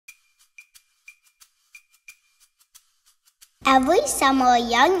Every summer,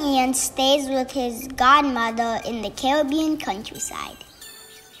 young Ian stays with his godmother in the Caribbean countryside.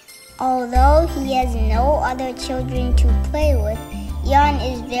 Although he has no other children to play with, Ian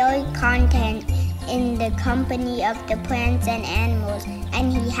is very content in the company of the plants and animals,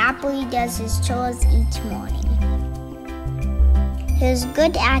 and he happily does his chores each morning. His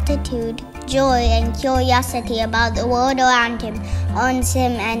good attitude, joy, and curiosity about the world around him earns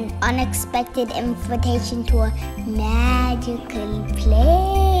him an unexpected invitation to a magical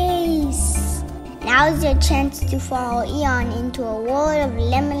place. Now is your chance to follow Ian into a world of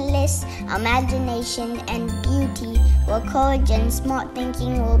limitless imagination and beauty, where courage and smart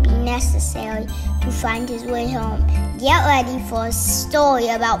thinking will be necessary to find his way home. Get ready for a story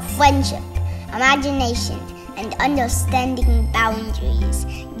about friendship, imagination, and understanding boundaries.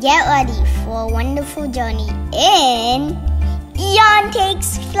 Get ready for a wonderful journey in Ian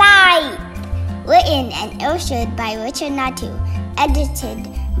Takes Flight! Written and illustrated by Nattoo, edited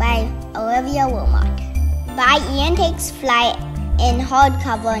by Olivia Wilmot. Buy Ian Takes Flight in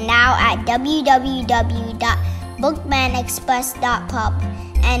hardcover now at www.bookmanexpress.pub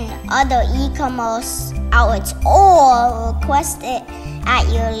and other e-commerce outlets, or request it at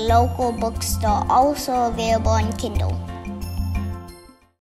your local bookstore, also available on Kindle.